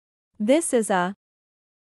This is a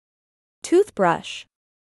toothbrush.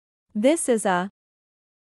 This is a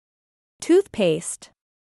toothpaste.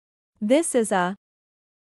 This is a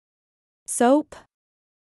soap.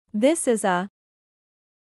 This is a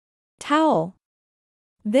towel.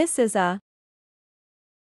 This is a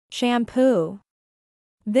shampoo.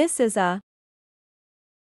 This is a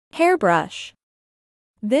hairbrush.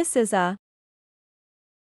 This is a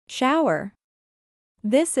shower.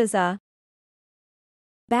 This is a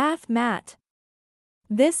bath mat.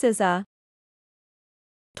 This is a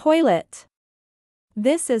toilet.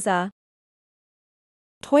 This is a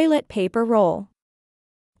toilet paper roll.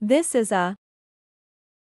 This is a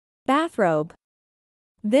bathrobe.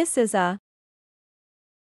 This is a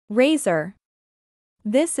razor.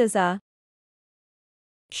 This is a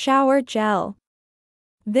shower gel.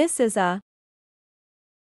 This is a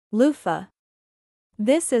loofah.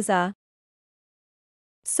 This is a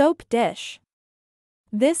soap dish.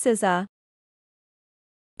 This is a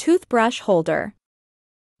toothbrush holder.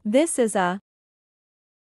 This is a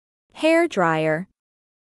hair dryer.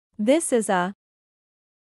 This is a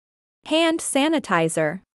hand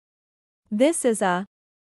sanitizer. This is a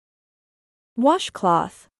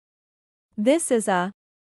washcloth. This is a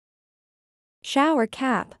shower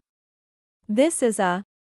cap. This is a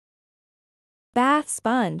bath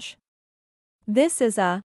sponge. This is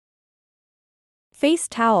a face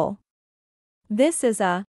towel. This is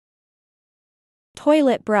a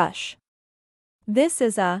toilet brush. This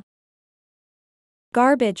is a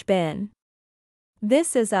garbage bin.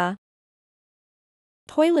 This is a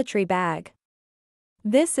toiletry bag.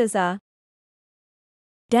 This is a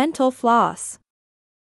dental floss.